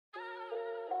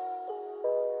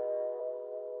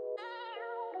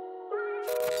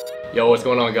Yo, what's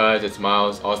going on guys? It's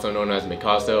Miles, also known as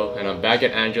Mikasa, and I'm back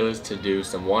at Angelus to do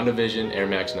some WandaVision Air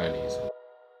Max 90s.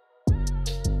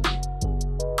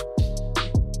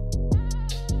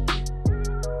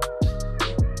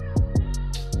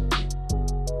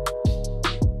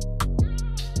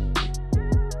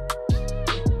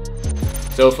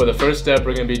 So for the first step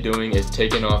we're going to be doing is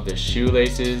taking off the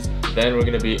shoelaces, then we're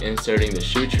going to be inserting the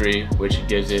shoe tree, which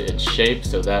gives it its shape,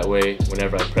 so that way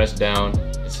whenever I press down,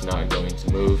 it's not going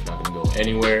to move, not going to go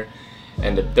anywhere.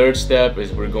 And the third step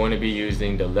is we're going to be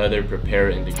using the leather preparer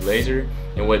in the glazer,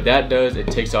 and what that does, it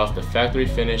takes off the factory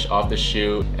finish off the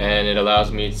shoe and it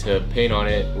allows me to paint on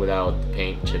it without the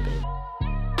paint chipping.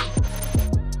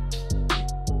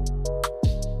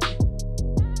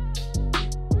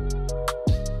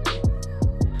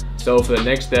 So for the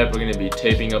next step, we're going to be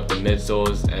taping up the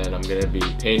midsoles and I'm going to be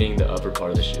painting the upper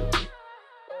part of the shoe.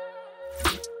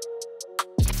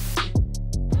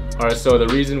 Alright, so the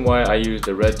reason why I use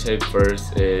the red tape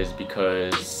first is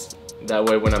because that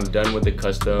way when I'm done with the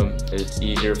custom, it's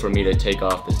easier for me to take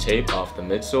off the tape off the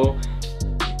midsole.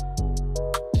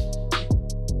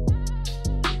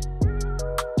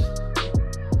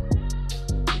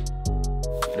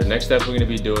 The next step we're going to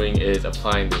be doing is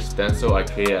applying the stencil I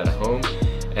created at home,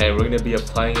 and we're going to be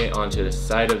applying it onto the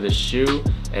side of the shoe,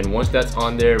 and once that's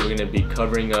on there, we're going to be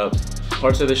covering up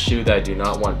parts of the shoe that I do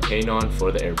not want paint on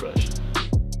for the airbrush.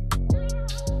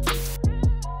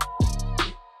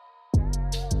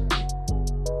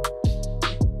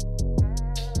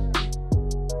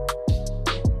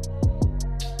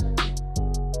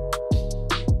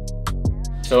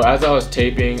 So as I was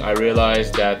taping, I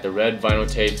realized that the red vinyl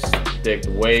tape sticked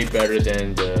way better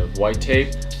than the white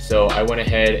tape. So I went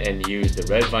ahead and used the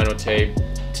red vinyl tape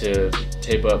to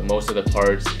tape up most of the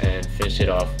parts and finish it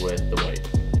off with the white.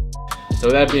 So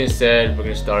that being said, we're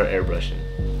going to start airbrushing.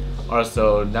 Alright,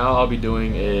 so now I'll be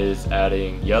doing is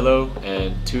adding yellow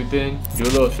and toothing, do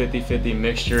a little 50-50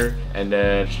 mixture, and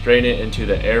then strain it into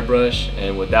the airbrush.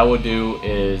 And what that will do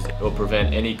is it will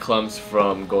prevent any clumps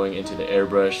from going into the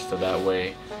airbrush, so that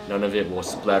way none of it will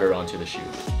splatter onto the shoe.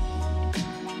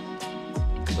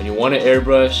 When you want to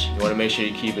airbrush, you want to make sure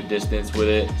you keep a distance with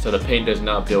it so the paint does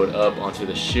not build up onto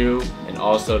the shoe and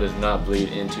also does not bleed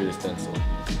into the stencil.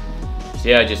 So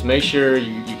yeah, just make sure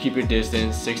you keep your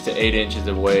distance 6 to 8 inches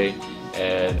away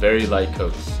and very light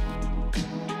coats.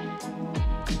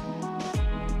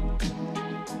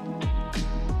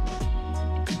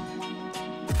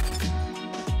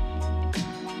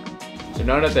 So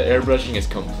now that the airbrushing is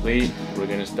complete, we're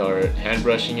going to start hand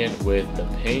brushing it with the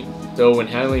paint. So when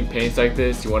handling paints like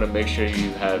this, you want to make sure you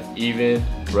have even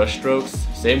brush strokes.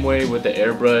 Same way with the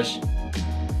airbrush.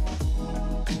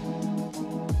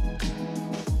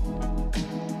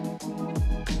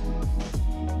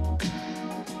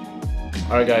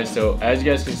 Alright guys, so as you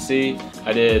guys can see,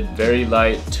 I did very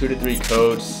light 2 to 3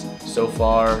 coats so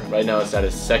far. Right now it's at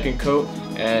its second coat,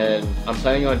 and I'm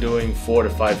planning on doing 4 to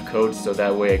 5 coats so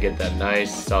that way I get that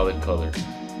nice solid color.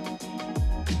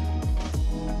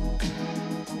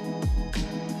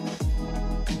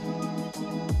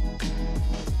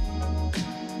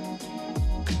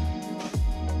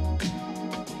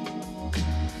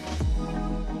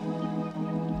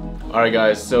 Alright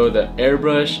guys, so the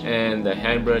airbrush and the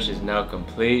hand brush is now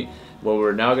complete. What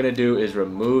we're now going to do is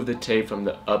remove the tape from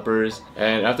the uppers,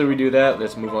 and after we do that,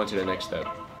 let's move on to the next step.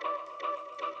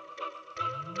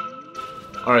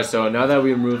 Alright, so now that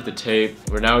we removed the tape,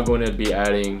 we're now going to be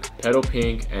adding Petal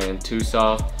Pink and Too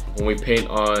Soft when we paint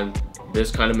on this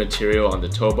kind of material on the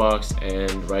toe box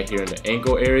and right here in the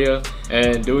ankle area.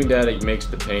 And doing that, it makes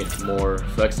the paint more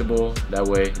flexible, that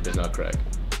way it does not crack.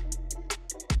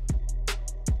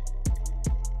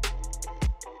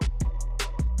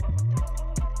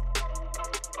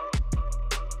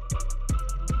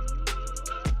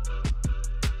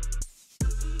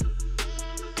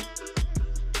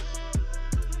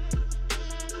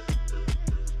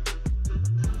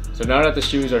 So now that the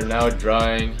shoes are now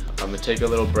drying, I'm going to take a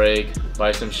little break,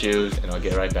 buy some shoes, and I'll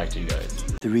get right back to you guys.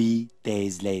 3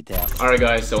 days later. Alright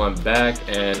guys, so I'm back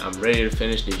and I'm ready to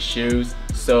finish these shoes.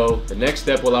 So the next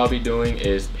step what I'll be doing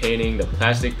is painting the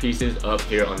plastic pieces up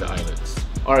here on the eyelets.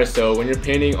 Alright, so when you're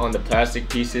painting on the plastic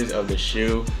pieces of the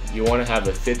shoe, you want to have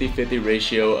a 50-50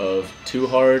 ratio of too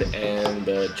hard and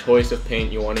the choice of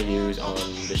paint you want to use on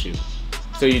the shoe.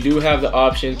 So you do have the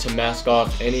option to mask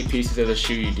off any pieces of the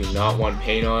shoe you do not want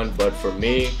paint on, but for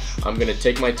me, I'm going to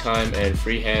take my time and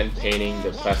freehand painting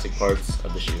the plastic parts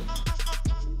of the shoe.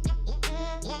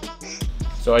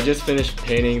 So I just finished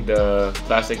painting the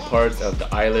plastic parts of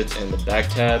the eyelets and the back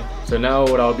tab. So now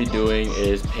what I'll be doing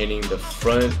is painting the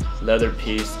front leather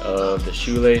piece of the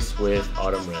shoelace with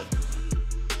autumn red.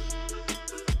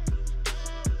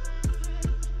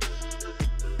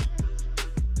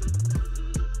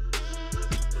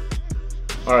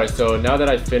 Alright, so now that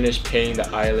I finished painting the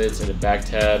eyelets and the back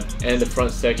tab and the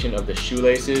front section of the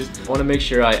shoelaces, I want to make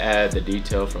sure I add the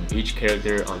detail from each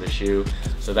character on the shoe,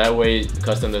 so that way the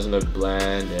custom doesn't look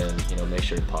bland and, you know, make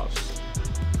sure it pops.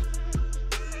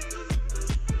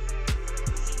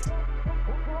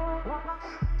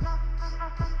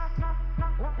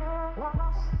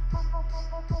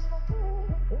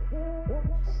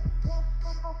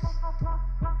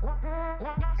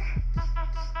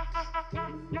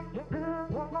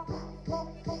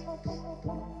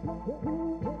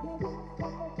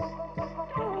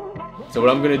 So what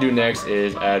I'm going to do next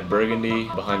is add burgundy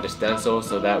behind the stencil,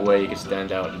 so that way you can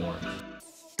stand out more.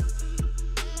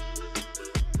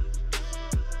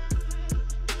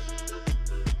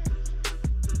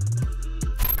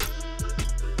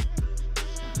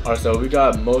 Alright, so we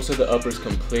got most of the uppers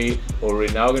complete. What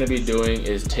we're now going to be doing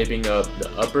is taping up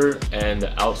the upper and the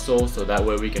outsole, so that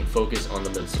way we can focus on the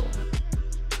midsole.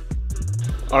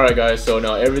 Alright guys, so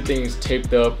now everything's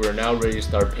taped up, we're now ready to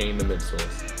start painting the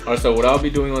midsoles. Alright, so what I'll be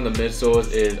doing on the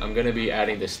midsoles is I'm going to be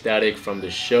adding the static from the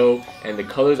show, and the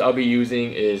colors I'll be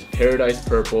using is Paradise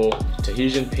Purple,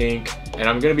 Tahitian Pink, and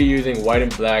I'm going to be using white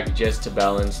and black just to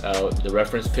balance out the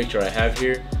reference picture I have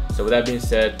here. So with that being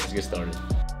said, let's get started.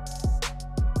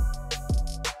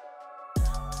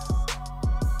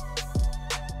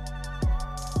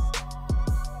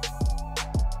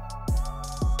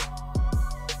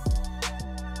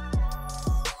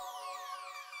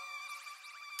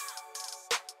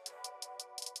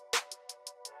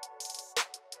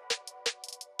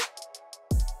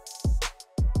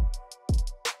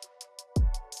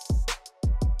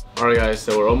 Alright guys,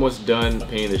 so we're almost done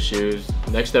painting the shoes.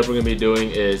 Next step we're going to be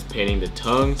doing is painting the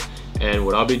tongues, and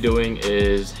what I'll be doing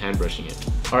is hand brushing it.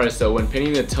 Alright, so when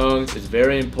painting the tongues, it's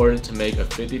very important to make a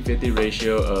 50-50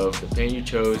 ratio of the paint you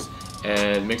chose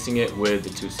and mixing it with the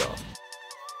Too Soft.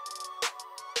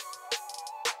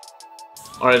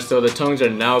 Alright, so the tongues are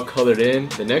now colored in.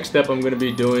 The next step I'm going to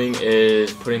be doing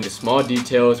is putting the small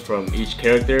details from each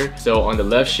character. So on the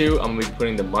left shoe, I'm going to be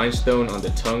putting the Mind Stone on the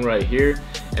tongue right here.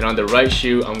 And on the right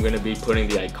shoe, I'm going to be putting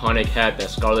the iconic hat that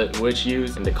Scarlet Witch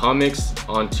used in the comics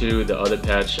onto the other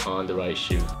patch on the right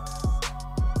shoe.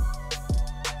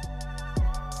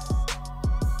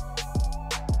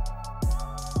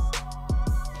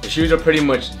 The shoes are pretty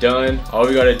much done. All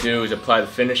we got to do is apply the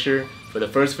finisher. For the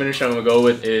first finisher I'm going to go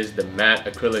with is the matte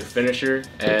acrylic finisher,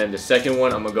 and the second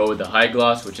one I'm going to go with the high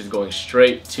gloss, which is going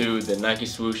straight to the Nike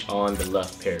swoosh on the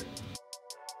left pair.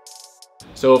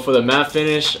 So for the matte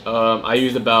finish, I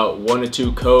used about 1 to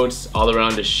 2 coats all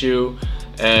around the shoe,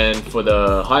 and for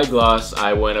the high gloss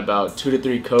I went about 2 to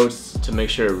 3 coats to make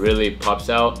sure it really pops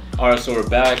out. Alright, so we're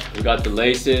back, we got the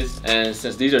laces, and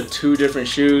since these are 2 different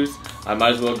shoes, I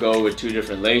might as well go with 2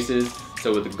 different laces.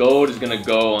 So with the gold is going to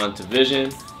go onto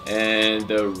Vision, and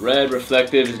the red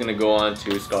reflective is going to go on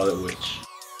to Scarlet Witch.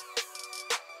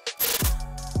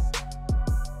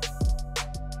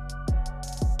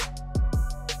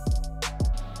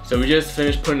 So we just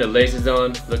finished putting the laces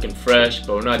on, looking fresh,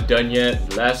 but we're not done yet.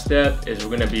 The last step is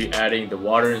we're going to be adding the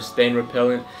water and stain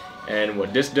repellent, and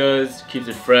what this does, keeps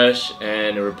it fresh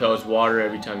and it repels water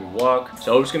every time you walk.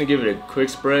 So I'm just going to give it a quick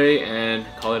spray and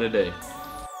call it a day.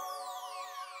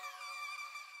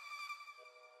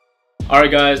 Alright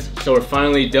guys, so we're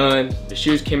finally done. The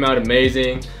shoes came out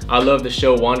amazing. I love the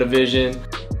show WandaVision.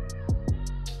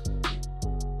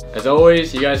 As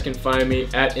always, you guys can find me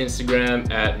at Instagram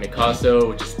at Mcvsso,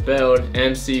 which is spelled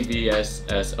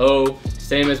M-C-V-S-S-O.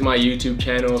 Same as my YouTube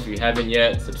channel. If you haven't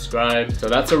yet, subscribe. So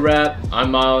that's a wrap.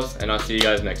 I'm Miles, and I'll see you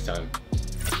guys next time.